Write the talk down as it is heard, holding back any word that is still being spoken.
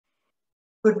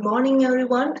Good morning,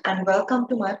 everyone, and welcome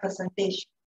to my presentation.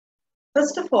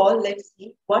 First of all, let's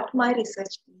see what my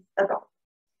research is about.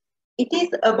 It is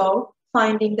about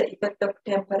finding the effect of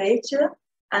temperature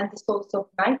and the source of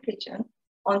nitrogen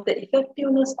on the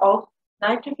effectiveness of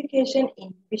nitrification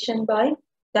inhibition by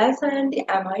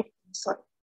dicyandiamide in soil.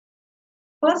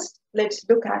 First, let's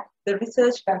look at the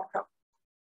research background.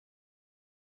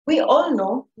 We all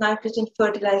know nitrogen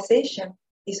fertilization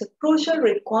is a crucial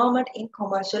requirement in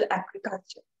commercial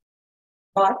agriculture.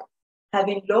 But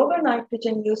having lower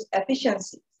nitrogen use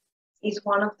efficiencies is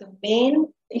one of the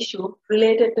main issues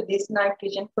related to this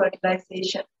nitrogen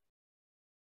fertilization.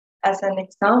 As an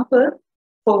example,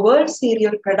 for world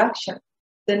cereal production,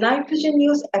 the nitrogen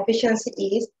use efficiency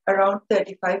is around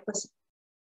 35%.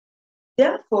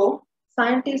 Therefore,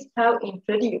 scientists have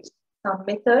introduced some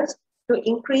methods to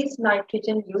increase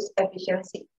nitrogen use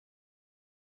efficiency.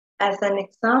 As an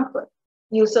example,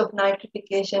 use of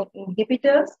nitrification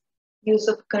inhibitors, use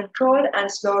of controlled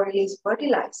and slow-release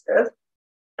fertilizers,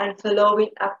 and following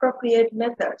appropriate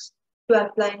methods to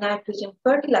apply nitrogen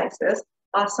fertilizers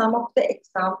are some of the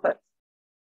examples.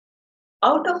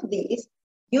 Out of these,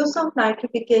 use of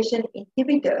nitrification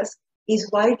inhibitors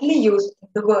is widely used in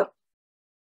the world.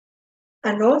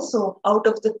 And also, out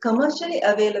of the commercially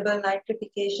available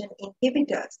nitrification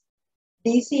inhibitors,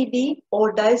 DCD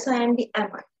or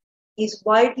dicyandiamide is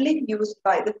widely used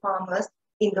by the farmers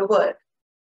in the world.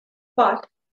 But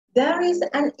there is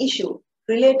an issue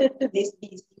related to this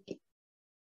DCD.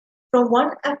 From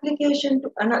one application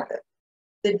to another,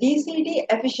 the DCD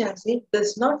efficiency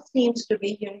does not seem to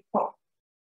be uniform.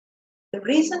 The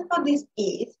reason for this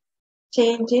is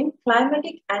change in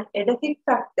climatic and edaphic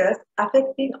factors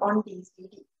affecting on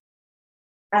DCD.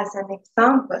 As an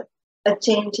example, a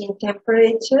change in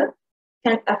temperature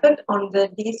can affect on the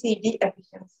DCD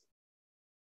efficiency.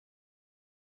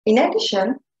 In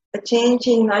addition, a change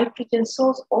in nitrogen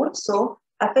source also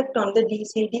affect on the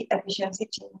DCD efficiency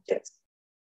changes.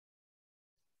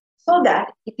 So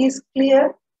that it is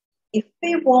clear, if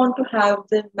we want to have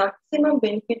the maximum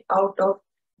benefit out of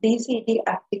DCD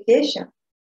application,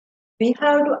 we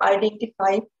have to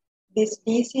identify this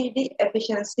DCD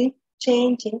efficiency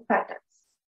changing patterns.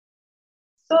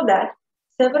 So that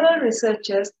several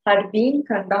researchers had been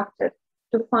conducted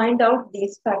to find out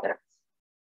these patterns.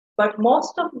 But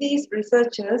most of these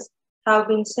researchers have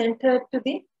been centered to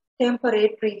the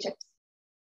temperate regions.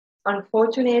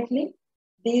 Unfortunately,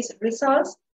 these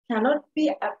results cannot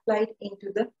be applied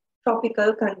into the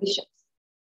tropical conditions.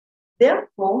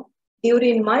 Therefore,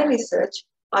 during my research,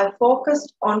 I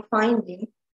focused on finding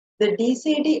the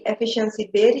DCD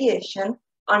efficiency variation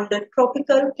under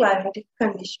tropical climatic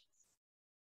conditions.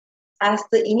 As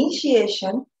the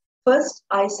initiation, first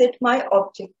I set my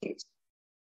objectives.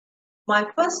 My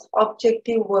first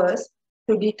objective was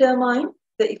to determine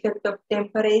the effect of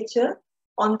temperature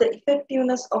on the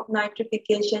effectiveness of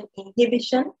nitrification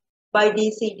inhibition by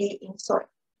DCD in soil.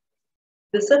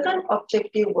 The second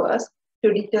objective was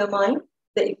to determine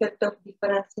the effect of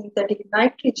different synthetic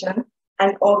nitrogen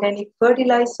and organic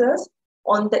fertilizers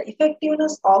on the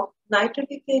effectiveness of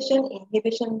nitrification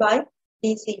inhibition by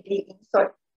DCD in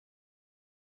soil.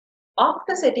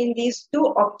 After setting these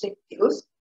two objectives,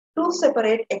 two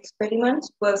separate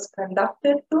experiments were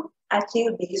conducted to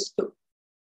achieve these two.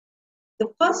 The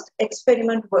first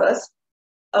experiment was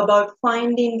about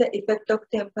finding the effect of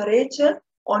temperature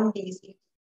on DCD.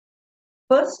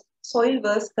 First, soil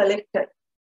was collected.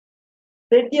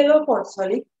 Red yellow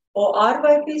phospholic or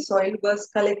RYP soil was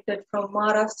collected from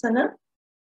Maharashtra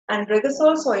and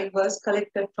Regasol soil was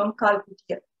collected from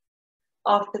Kalpitiya.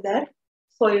 After that,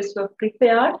 soils were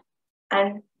prepared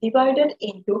and divided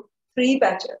into 3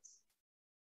 batches.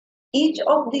 Each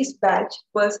of these batches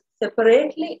was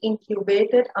separately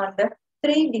incubated under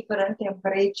 3 different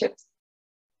temperatures.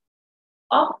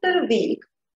 After a week,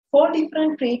 4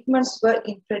 different treatments were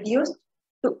introduced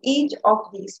to each of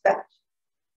these batches.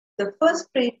 The first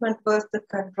treatment was the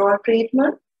control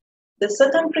treatment. The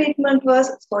second treatment was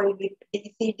soil with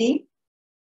DCD.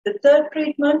 The third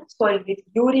treatment, soil with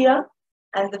urea.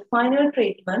 And the final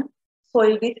treatment,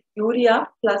 soil with urea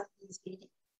plus DCD.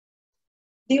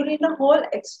 During the whole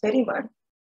experiment,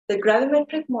 the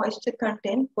gravimetric moisture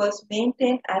content was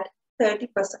maintained at 30%.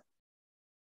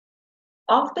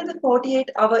 After the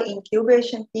 48-hour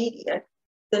incubation period,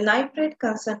 the nitrate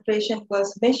concentration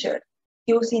was measured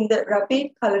using the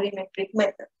rapid colorimetric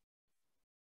method.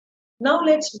 Now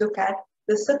let's look at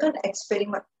the second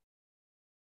experiment.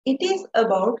 It is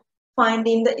about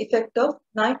finding the effect of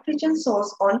nitrogen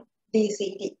source on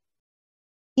DCD.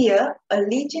 Here, a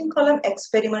leaching column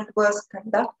experiment was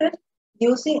conducted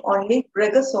using only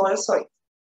Regasol soil.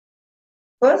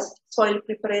 First, soil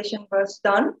preparation was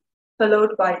done,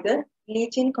 followed by the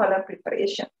leaching column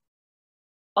preparation.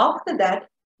 After that,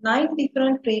 9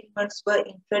 different treatments were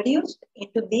introduced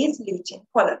into these leaching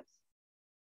columns.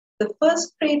 The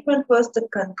first treatment was the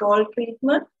control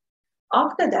treatment.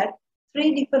 After that,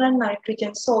 3 different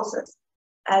nitrogen sources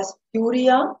as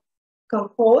urea,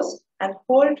 compost, and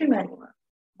poultry manure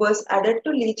was added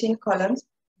to leaching columns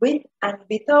with and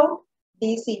without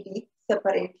DCD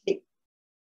separately.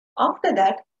 After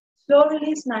that,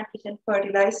 slow-release nitrogen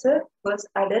fertilizer was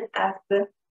added as the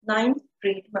 9th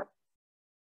treatment.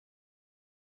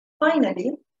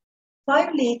 Finally,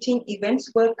 5 leaching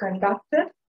events were conducted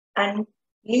and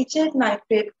leachate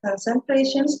nitrate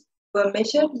concentrations were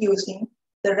measured using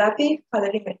the rapid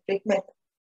colorimetric method.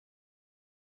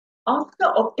 After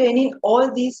obtaining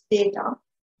all these data,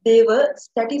 they were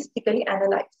statistically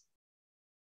analyzed.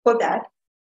 For that,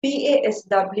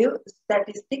 PASW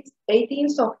Statistics 18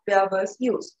 software was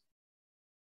used.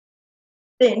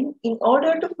 Then, in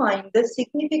order to find the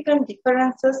significant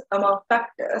differences among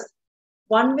factors,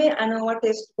 one-way ANOVA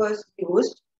test was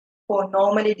used for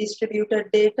normally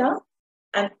distributed data,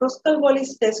 and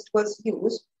Kruskal-Wallis test was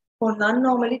used for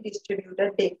non-normally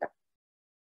distributed data.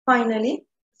 Finally,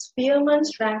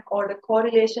 Spearman's rank order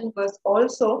correlation was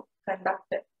also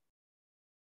conducted.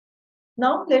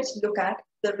 Now let's look at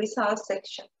the results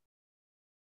section.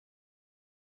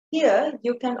 Here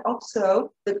you can observe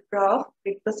the graph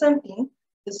representing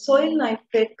the soil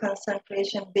nitrate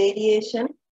concentration variation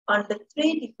under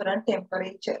 3 different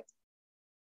temperatures.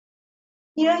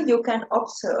 Here you can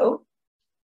observe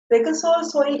Regasol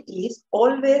soil is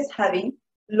always having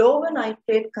lower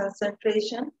nitrate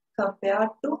concentration compared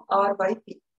to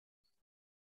RYP.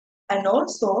 And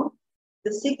also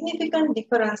the significant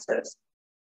differences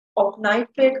of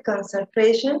nitrate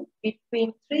concentration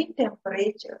between 3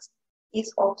 temperatures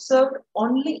is observed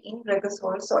only in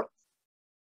Regasol soils.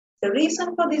 The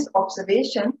reason for this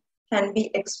observation can be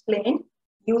explained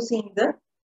using the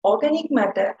organic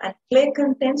matter and clay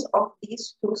contents of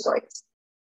these 2 soils.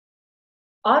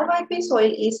 RYP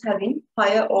soil is having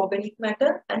higher organic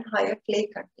matter and higher clay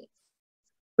contents.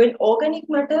 When organic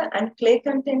matter and clay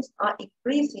contents are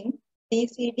increasing,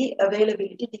 DCD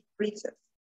availability decreases.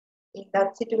 In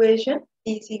that situation,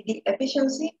 DCD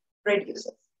efficiency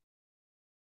reduces.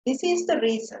 This is the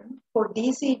reason for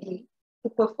DCD to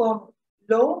perform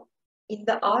low in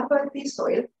the RYP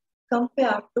soil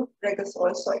compared to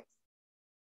Regasol soils.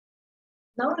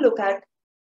 Now look at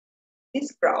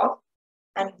this graph,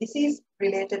 and this is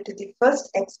related to the first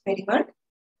experiment,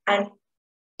 and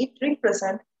it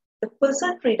represents the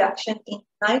 % reduction in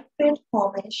nitrate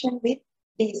formation with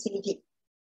DCD.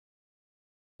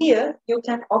 Here you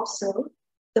can observe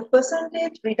the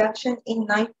percentage reduction in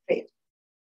nitrate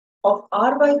of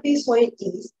RYP soil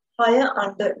is higher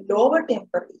under lower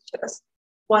temperatures,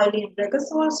 while in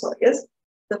Regasol soils,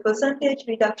 the percentage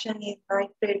reduction in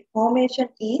nitrate formation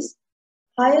is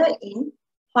higher in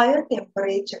higher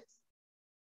temperatures.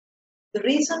 The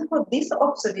reason for this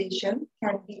observation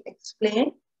can be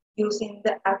explained using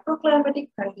the agroclimatic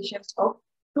conditions of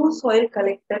 2 soil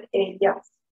collected areas.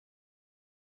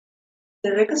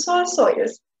 The Regasol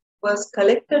soils was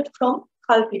collected from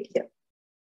Kalpitia.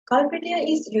 Kalpitia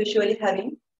is usually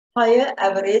having higher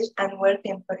average annual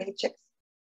temperatures,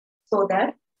 so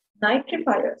that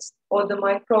nitrifiers or the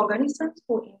microorganisms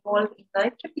who involve in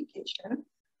nitrification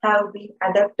have been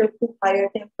adapted to higher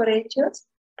temperatures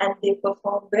and they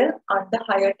perform well under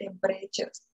higher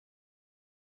temperatures.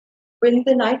 When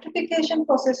the nitrification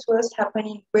process was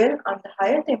happening well under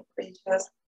higher temperatures,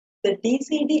 the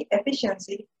DCD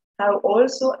efficiency have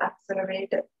also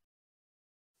accelerated.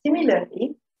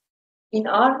 Similarly, in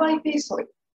RYP soil,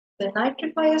 the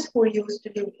nitrifiers who used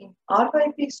to live in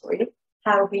RYP soil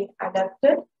have been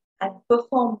adapted and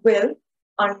perform well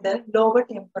under lower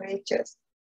temperatures.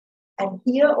 And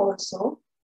here also,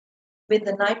 when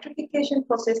the nitrification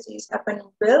process is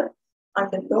happening well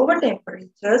under lower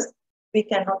temperatures, we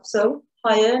can observe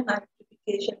higher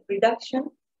nitrification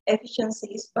reduction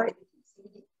efficiencies by the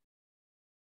DCD.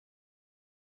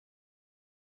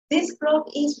 This graph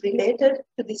is related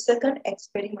to the second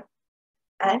experiment,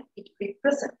 and it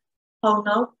represents how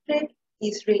nitrate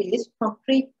is released from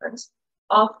treatments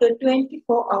after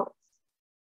 24 hours.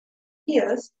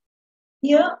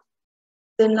 Here,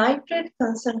 the nitrate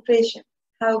concentration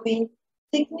have been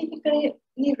significantly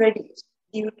reduced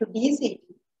due to DCD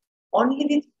only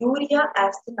with urea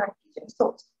as the nitrogen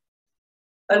source.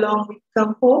 Along with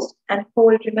compost and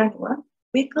poultry manure,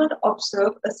 we could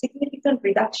observe a significant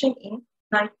reduction in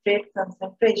nitrate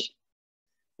concentration.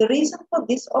 The reason for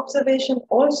this observation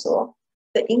also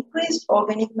the increased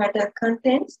organic matter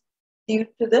contents due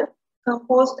to the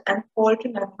compost and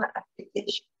poultry manure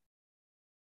application.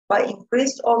 By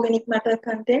increased organic matter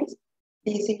contents,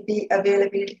 DCD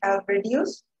availability have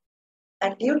reduced,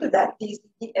 and due to that,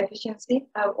 DCD efficiency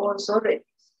have also reduced.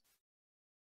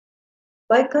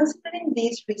 By considering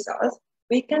these results,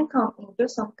 we can come into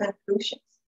some conclusions.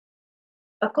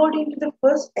 According to the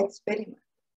first experiment,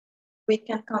 we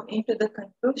can come into the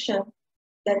conclusion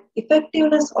that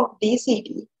effectiveness of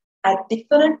DCD at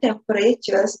different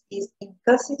temperatures is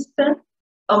inconsistent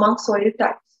among soil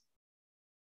types.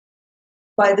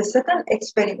 By the second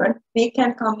experiment, we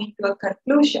can come into a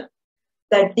conclusion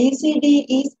that DCD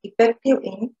is effective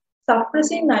in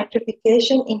suppressing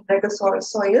nitrification in regosoil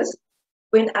soils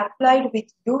when applied with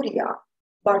urea,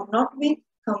 but not with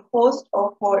compost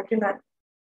or poultry manure.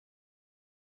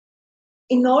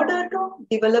 In order to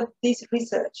develop this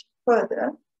research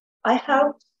further, I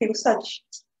have few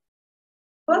suggestions.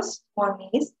 First one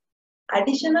is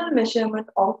additional measurement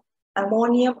of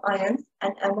ammonium ions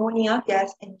and ammonia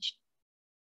gas emission.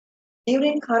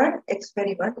 During current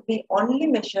experiment, we only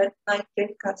measured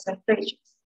nitrate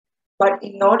concentrations. But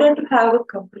in order to have a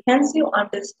comprehensive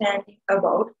understanding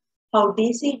about how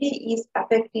DCD is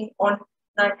affecting on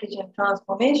nitrogen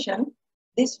transformation,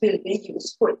 this will be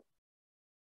useful.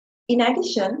 In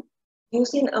addition,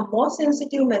 using a more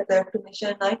sensitive method to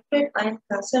measure nitrate ion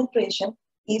concentration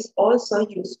is also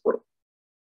useful.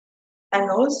 And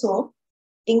also,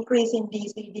 increasing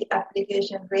DCD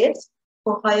application rates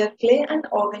for higher clay and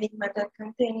organic matter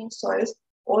containing soils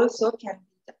also can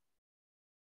be done.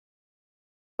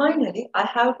 Finally, I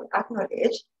have to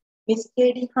acknowledge Ms.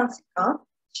 K.D. Hansika.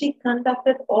 She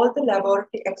conducted all the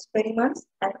laboratory experiments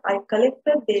and I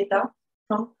collected data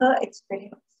from her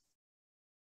experiments.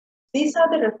 These are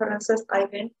the references I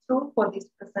went through for this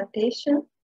presentation,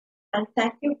 and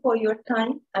thank you for your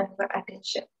time and your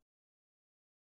attention.